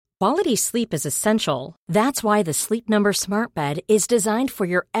Quality sleep is essential. That's why the Sleep Number Smart Bed is designed for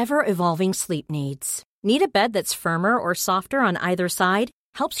your ever-evolving sleep needs. Need a bed that's firmer or softer on either side?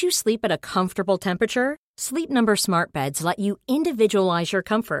 Helps you sleep at a comfortable temperature? Sleep Number Smart Beds let you individualize your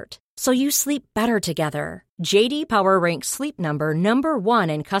comfort, so you sleep better together. J.D. Power ranks Sleep Number number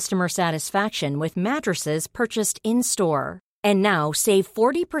 1 in customer satisfaction with mattresses purchased in-store. And now, save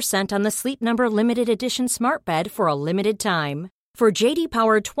 40% on the Sleep Number Limited Edition Smart Bed for a limited time. For J.D.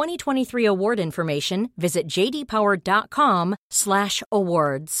 Power 2023 award information, visit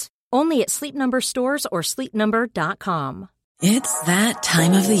jdpower.com/awards. Only at Sleep Number stores or sleepnumber.com. It's that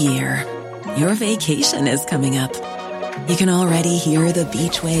time of the year. Your vacation is coming up. You can already hear the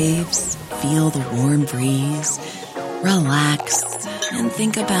beach waves, feel the warm breeze, relax, and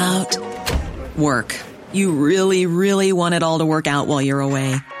think about work. You really, really want it all to work out while you're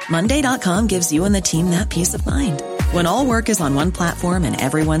away. Monday.com gives you and the team that peace of mind. When all work is on one platform and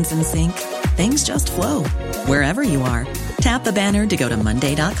everyone's in sync, things just flow. Wherever you are, tap the banner to go to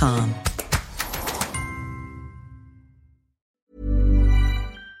Monday.com.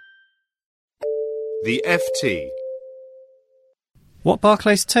 The FT. What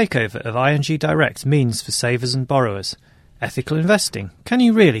Barclays' takeover of ING Direct means for savers and borrowers. Ethical investing. Can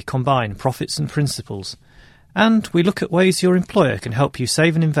you really combine profits and principles? And we look at ways your employer can help you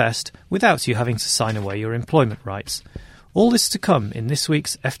save and invest without you having to sign away your employment rights. All this to come in this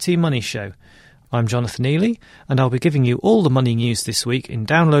week's FT Money Show. I'm Jonathan Ely, and I'll be giving you all the money news this week in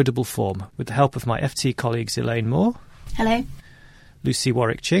downloadable form with the help of my FT colleagues Elaine Moore. Hello. Lucy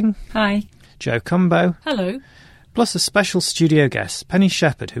Warwick-Ching. Hi. Joe Cumbo. Hello. Plus a special studio guest, Penny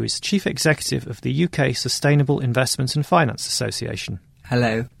Shepherd, who is Chief Executive of the UK Sustainable Investment and Finance Association.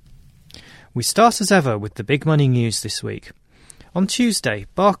 Hello. We start as ever with the big money news this week. On Tuesday,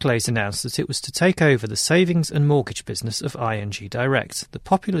 Barclays announced that it was to take over the savings and mortgage business of ING Direct, the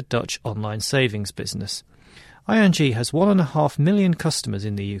popular Dutch online savings business. ING has 1.5 million customers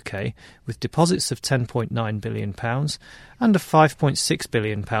in the UK, with deposits of £10.9 billion and a £5.6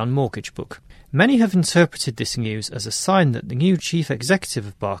 billion mortgage book. Many have interpreted this news as a sign that the new chief executive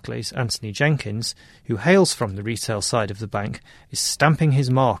of Barclays, Anthony Jenkins, who hails from the retail side of the bank, is stamping his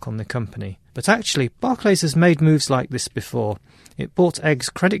mark on the company. But actually, Barclays has made moves like this before. It bought Egg's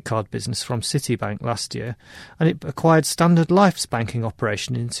credit card business from Citibank last year, and it acquired Standard Life's banking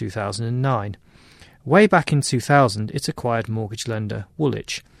operation in 2009. Way back in 2000, it acquired mortgage lender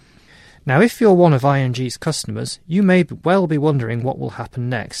Woolwich. Now, if you're one of ING's customers, you may well be wondering what will happen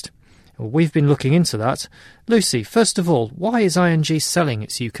next. Well, we've been looking into that. Lucy, first of all, why is ING selling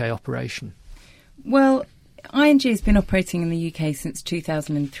its UK operation? Well, ING has been operating in the UK since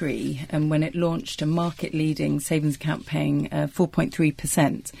 2003, and when it launched a market-leading savings account paying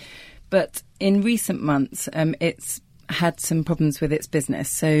 4.3%. But in recent months, it's had some problems with its business.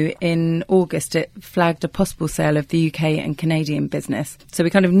 So in August, it flagged a possible sale of the UK and Canadian business. So we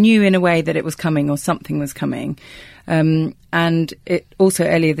kind of knew in a way that it was coming, or something was coming. And it also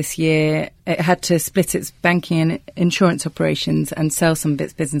earlier this year, it had to split its banking and insurance operations and sell some of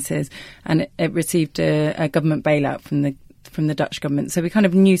its businesses. And it received a government bailout from the Dutch government. So we kind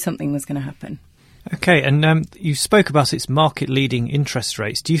of knew something was going to happen. Okay, and you spoke about its market-leading interest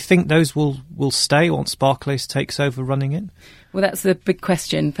rates. Do you think those will stay once Barclays takes over running it? Well, that's the big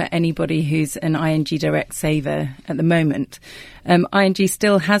question for anybody who's an ING Direct saver at the moment. ING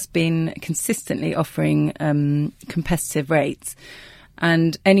still has been consistently offering competitive rates,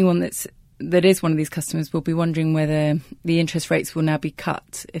 and anyone that is one of these customers will be wondering whether the interest rates will now be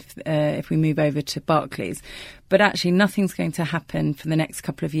cut if we move over to Barclays. But actually, nothing's going to happen for the next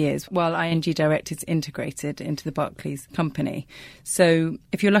couple of years while ING Direct is integrated into the Barclays company. So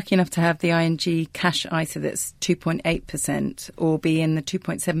if you're lucky enough to have the ING cash ISA that's 2.8% or be in the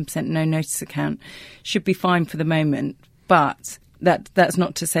 2.7% no notice account, should be fine for the moment. But that's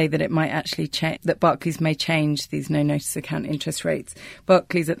not to say that it might actually that Barclays may change these no notice account interest rates.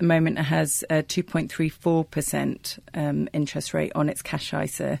 Barclays at the moment has a 2.34% interest rate on its cash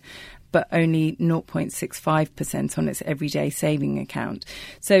ISA, but only 0.65% on its everyday saving account.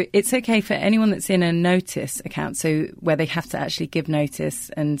 So it's okay for anyone that's in a notice account, so where they have to actually give notice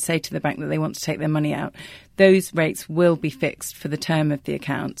and say to the bank that they want to take their money out. Those rates will be fixed for the term of the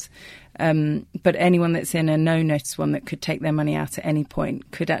account. But anyone that's in a no-notice one that could take their money out at any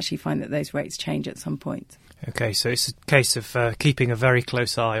point could actually find that those rates change at some point. Okay, so it's a case of keeping a very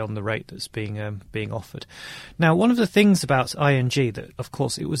close eye on the rate that's being offered. Now, one of the things about ING that, of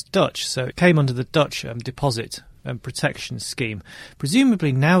course, it was Dutch, so it came under the Dutch deposit protection scheme.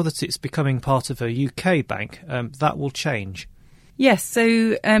 Presumably, now that it's becoming part of a UK bank, that will change. Yes,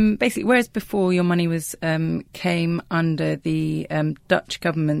 so basically, whereas before your money was came under the Dutch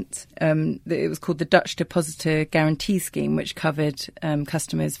government, it was called the Dutch Depositor Guarantee Scheme, which covered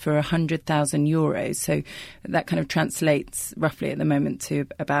customers for €100,000. So that kind of translates roughly at the moment to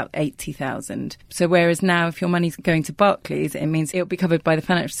about 80,000. So whereas now, if your money's going to Barclays, it means it'll be covered by the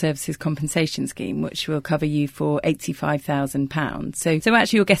Financial Services Compensation Scheme, which will cover you for £85,000. So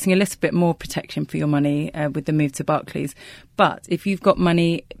actually, you're getting a little bit more protection for your money with the move to Barclays. But if you've got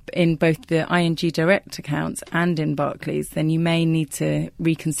money in both the ING Direct accounts and in Barclays, then you may need to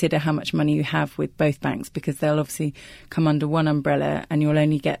reconsider how much money you have with both banks, because they'll obviously come under one umbrella and you'll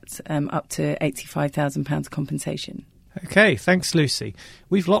only get up to £85,000 compensation. OK, thanks Lucy.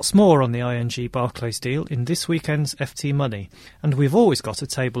 We've lots more on the ING Barclays deal in this weekend's FT Money, and we've always got a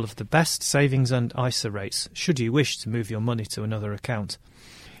table of the best savings and ISA rates, should you wish to move your money to another account.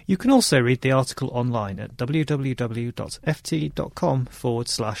 You can also read the article online at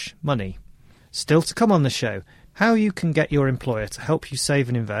www.ft.com/money. Still to come on the show, how you can get your employer to help you save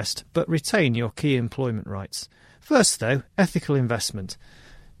and invest but retain your key employment rights. First though, ethical investment.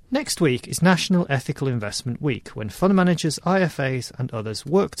 Next week is National Ethical Investment Week, when fund managers, IFAs and others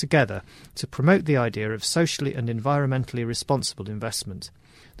work together to promote the idea of socially and environmentally responsible investment.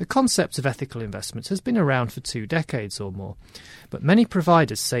 The concept of ethical investment has been around for 2 decades or more, but many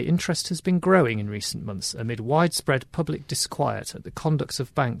providers say interest has been growing in recent months amid widespread public disquiet at the conduct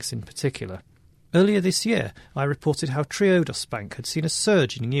of banks in particular. Earlier this year, I reported how Triodos Bank had seen a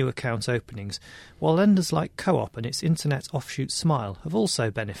surge in new account openings, while lenders like Co-op and its internet offshoot Smile have also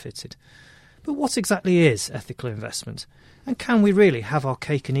benefited. But what exactly is ethical investment? And can we really have our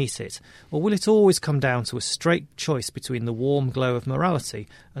cake and eat it? Or will it always come down to a straight choice between the warm glow of morality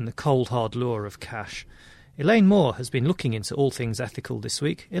and the cold hard lure of cash? Elaine Moore has been looking into all things ethical this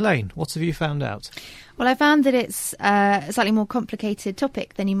week. Elaine, what have you found out? Well, I found that it's a slightly more complicated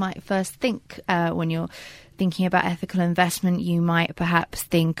topic than you might first think when you're thinking about ethical investment. You might perhaps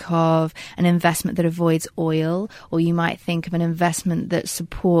think of an investment that avoids oil, or you might think of an investment that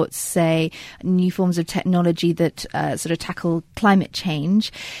supports, say, new forms of technology that sort of tackle climate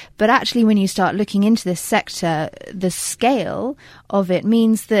change. But actually, when you start looking into this sector, the scale of it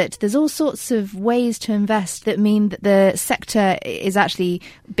means that there's all sorts of ways to invest that mean that the sector is actually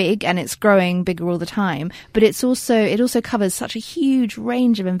big and it's growing bigger all the time. But it also covers such a huge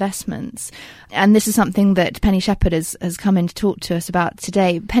range of investments. And this is something that Penny Shepherd has come in to talk to us about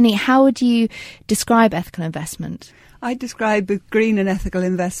today. Penny, how would you describe ethical investment? I describe green and ethical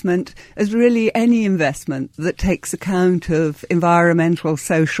investment as really any investment that takes account of environmental,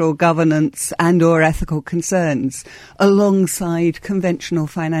 social, governance and or ethical concerns alongside conventional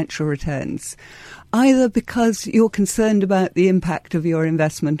financial returns. Either because you're concerned about the impact of your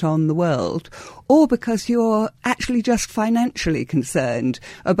investment on the world, or because you're actually just financially concerned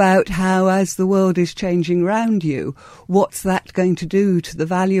about how, as the world is changing around you, what's that going to do to the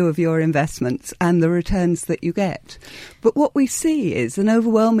value of your investments and the returns that you get. But what we see is an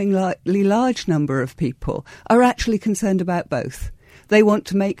overwhelmingly large number of people are actually concerned about both. They want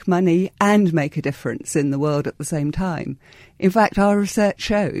to make money and make a difference in the world at the same time. In fact, our research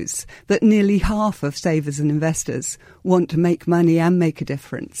shows that nearly half of savers and investors want to make money and make a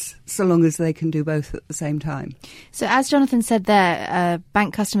difference, so long as they can do both at the same time. So as Jonathan said there,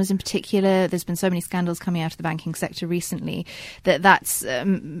 bank customers in particular, there's been so many scandals coming out of the banking sector recently that's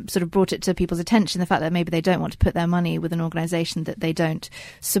sort of brought it to people's attention, the fact that maybe they don't want to put their money with an organisation that they don't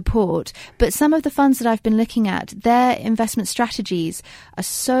support. But some of the funds that I've been looking at, their investment strategies are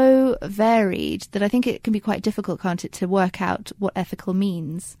so varied that I think it can be quite difficult, can't it, to work out what ethical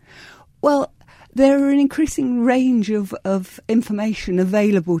means? Well, there are an increasing range of information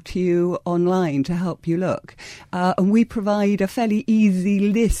available to you online to help you look. And we provide a fairly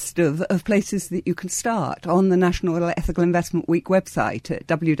easy list of places that you can start on the National Ethical Investment Week website at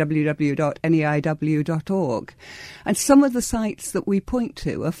www.neiw.org. And some of the sites that we point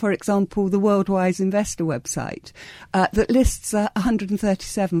to are, for example, the Worldwise Investor website that lists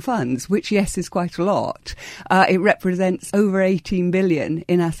 137 funds, which, yes, is quite a lot. It represents over 18 billion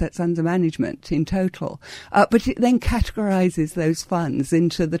in assets under management in total. But it then categorises those funds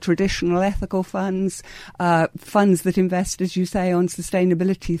into the traditional ethical funds, funds that invest, as you say, on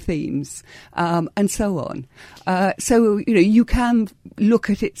sustainability themes, and so on. So, you can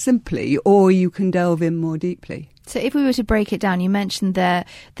look at it simply, or you can delve in more deeply. So if we were to break it down, you mentioned there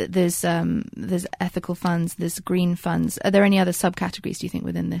that there's ethical funds, there's green funds. Are there any other subcategories, do you think,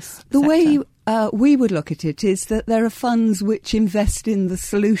 within this sector? The way we would look at it is that there are funds which invest in the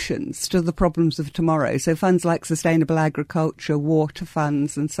solutions to the problems of tomorrow. So funds like sustainable agriculture, water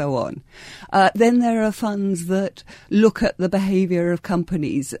funds and so on. Then there are funds that look at the behaviour of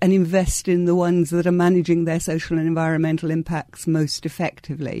companies and invest in the ones that are managing their social and environmental impacts most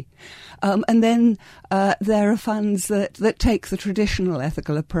effectively. And then there are funds that take the traditional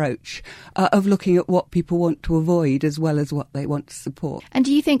ethical approach of looking at what people want to avoid as well as what they want to support. And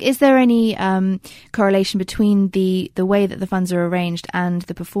do you think, is there any correlation between the way that the funds are arranged and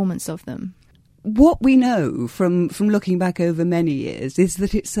the performance of them? What we know from looking back over many years is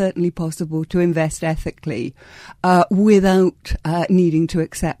that it's certainly possible to invest ethically without needing to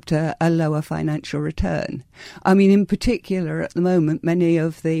accept a lower financial return. I mean, in particular, at the moment, many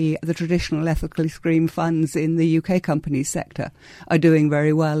of the traditional ethically screened funds in the UK company sector are doing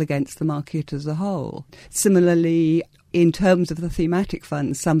very well against the market as a whole. Similarly, in terms of the thematic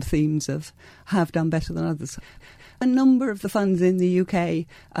funds, some themes have done better than others. A number of the funds in the UK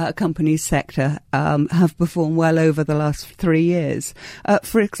companies sector have performed well over the last 3 years.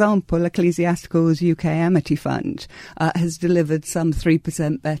 For example, Ecclesiastical's UK Amity Fund has delivered some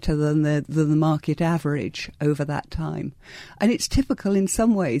 3% better than the market average over that time. And it's typical in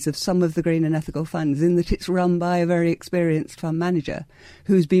some ways of some of the green and ethical funds in that it's run by a very experienced fund manager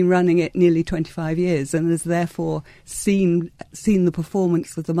who's been running it nearly 25 years and has therefore seen the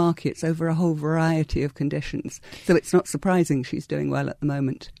performance of the markets over a whole variety of conditions. So it's not surprising she's doing well at the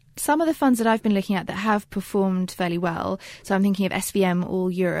moment. Some of the funds that I've been looking at that have performed fairly well, so I'm thinking of SVM All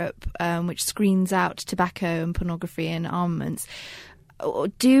Europe, which screens out tobacco and pornography and armaments,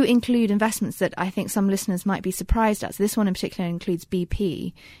 do include investments that I think some listeners might be surprised at. So this one in particular includes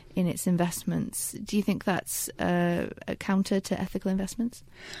BP in its investments. Do you think that's a counter to ethical investments?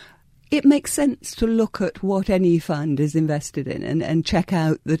 It makes sense to look at what any fund is invested in and check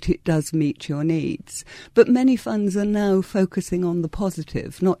out that it does meet your needs. But many funds are now focusing on the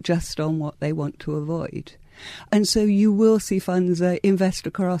positive, not just on what they want to avoid. And so you will see funds invest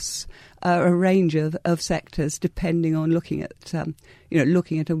across a range of sectors, depending on looking at a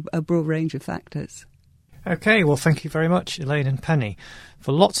broad range of factors. OK, well, thank you very much, Elaine and Penny.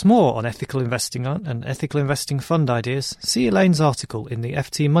 For lots more on ethical investing and ethical investing fund ideas, see Elaine's article in the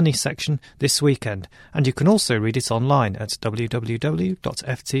FT Money section this weekend, and you can also read it online at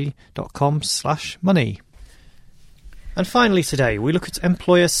www.ft.com/money. And finally today, we look at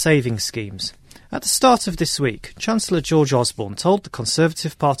employer savings schemes. At the start of this week, Chancellor George Osborne told the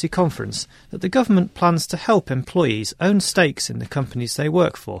Conservative Party conference that the government plans to help employees own stakes in the companies they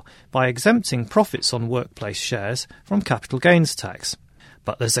work for by exempting profits on workplace shares from capital gains tax.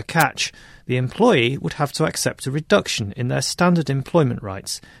 But there's a catch. The employee would have to accept a reduction in their standard employment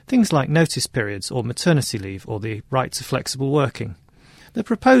rights, things like notice periods or maternity leave or the right to flexible working. The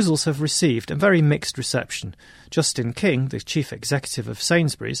proposals have received a very mixed reception. Justin King, the chief executive of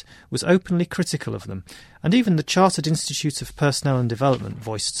Sainsbury's, was openly critical of them, and even the Chartered Institute of Personnel and Development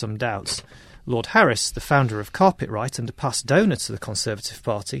voiced some doubts. Lord Harris, the founder of Carpetright and a past donor to the Conservative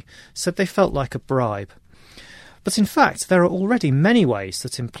Party, said they felt like a bribe. But in fact, there are already many ways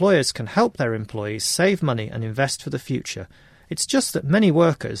that employers can help their employees save money and invest for the future. It's just that many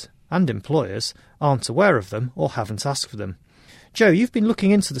workers, and employers, aren't aware of them or haven't asked for them. Joe, you've been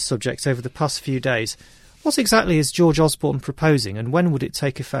looking into the subject over the past few days. What exactly is George Osborne proposing and when would it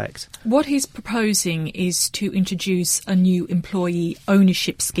take effect? What he's proposing is to introduce a new employee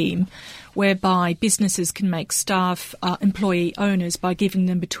ownership scheme whereby businesses can make staff employee owners by giving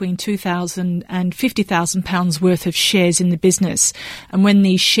them between £2,000 and £50,000 worth of shares in the business. And when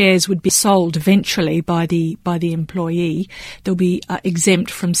these shares would be sold eventually by the employee, they'll be exempt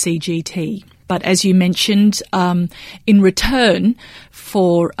from CGT. But as you mentioned, in return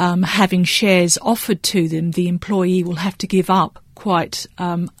for having shares offered to them, the employee will have to give up quite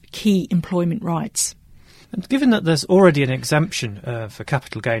key employment rights. And given that there's already an exemption for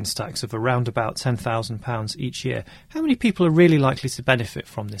capital gains tax of around about £10,000 each year, how many people are really likely to benefit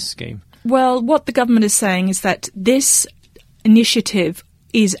from this scheme? Well, what the government is saying is that this initiative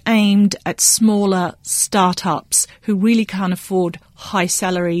is aimed at smaller startups who really can't afford high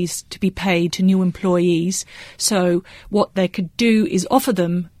salaries to be paid to new employees. So what they could do is offer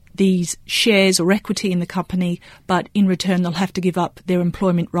them these shares or equity in the company, but in return they'll have to give up their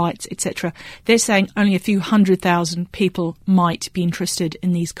employment rights, etc. They're saying only a few 100,000 people might be interested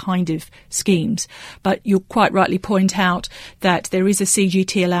in these kind of schemes. But you'll quite rightly point out that there is a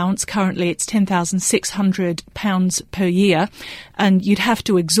CGT allowance. Currently it's £10,600 per year, and you'd have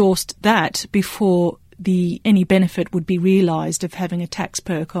to exhaust that before any benefit would be realised of having a tax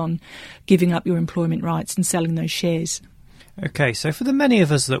perk on giving up your employment rights and selling those shares. Okay, so for the many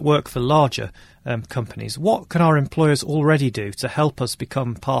of us that work for larger companies, what can our employers already do to help us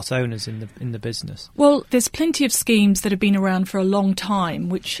become part owners in the business? Well, there's plenty of schemes that have been around for a long time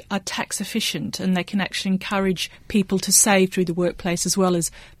which are tax efficient, and they can actually encourage people to save through the workplace as well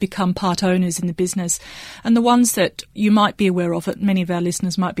as become part owners in the business. And the ones that you might be aware of, that many of our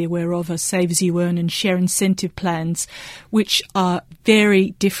listeners might be aware of, are Save As You Earn and share incentive plans, which are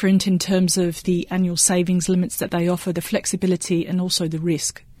very different in terms of the annual savings limits that they offer, the flexibility and also the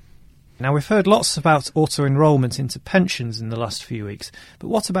risk. Now, we've heard lots about auto-enrolment into pensions in the last few weeks, but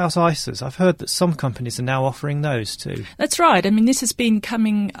what about ISAs? I've heard that some companies are now offering those too. That's right. I mean, this has been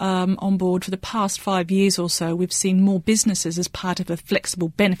coming on board for the past 5 years or so. We've seen more businesses, as part of a flexible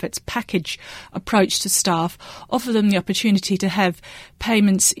benefits package approach to staff, offer them the opportunity to have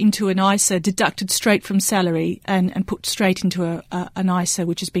payments into an ISA deducted straight from salary and put straight into an ISA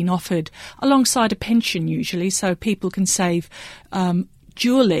which has been offered alongside a pension usually, so people can save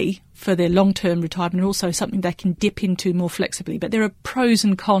dually for their long-term retirement, and also something they can dip into more flexibly. But there are pros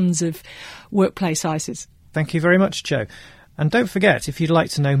and cons of workplace ISAs. Thank you very much, Jo. And don't forget, if you'd like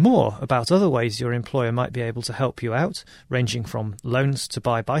to know more about other ways your employer might be able to help you out, ranging from loans to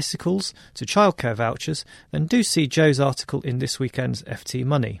buy bicycles to childcare vouchers, then do see Jo's article in this weekend's FT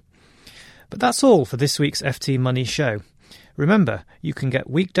Money. But that's all for this week's FT Money show. Remember, you can get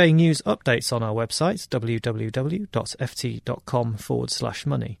weekday news updates on our website,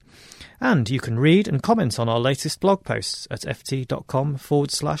 www.ft.com/money. And you can read and comment on our latest blog posts at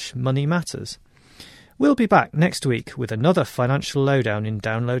ft.com/money matters. We'll be back next week with another financial lowdown in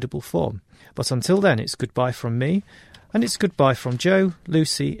downloadable form. But until then, it's goodbye from me, and it's goodbye from Jo,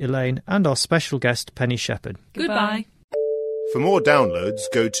 Lucy, Elaine, and our special guest, Penny Shepherd. Goodbye. For more downloads,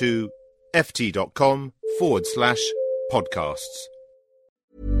 go to ft.com/podcasts.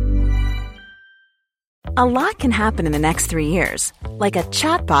 A lot can happen in the next 3 years. Like a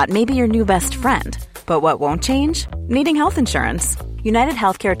chatbot may be your new best friend. But what won't change? Needing health insurance. United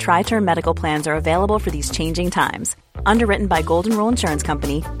Healthcare Tri-Term Medical Plans are available for these changing times. Underwritten by Golden Rule Insurance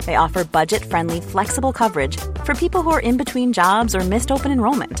Company, they offer budget-friendly, flexible coverage for people who are in between jobs or missed open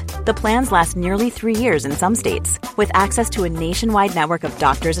enrollment. The plans last nearly 3 years in some states, with access to a nationwide network of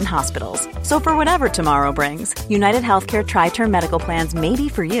doctors and hospitals. So for whatever tomorrow brings, United Healthcare Tri-Term Medical Plans may be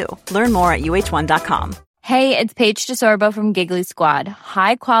for you. Learn more at uh1.com. Hey, it's Paige DeSorbo from Giggly Squad.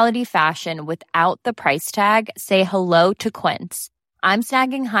 High quality fashion without the price tag. Say hello to Quince. I'm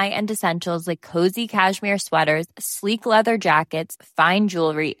snagging high-end essentials like cozy cashmere sweaters, sleek leather jackets, fine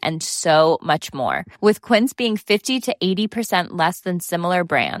jewelry, and so much more. With Quince being 50 to 80% less than similar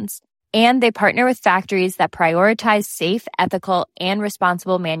brands. And they partner with factories that prioritize safe, ethical, and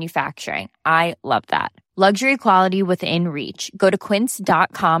responsible manufacturing. I love that. Luxury quality within reach. Go to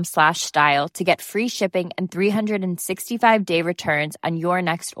quince.com/style to get free shipping and 365-day returns on your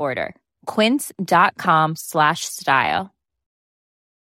next order. Quince.com/style.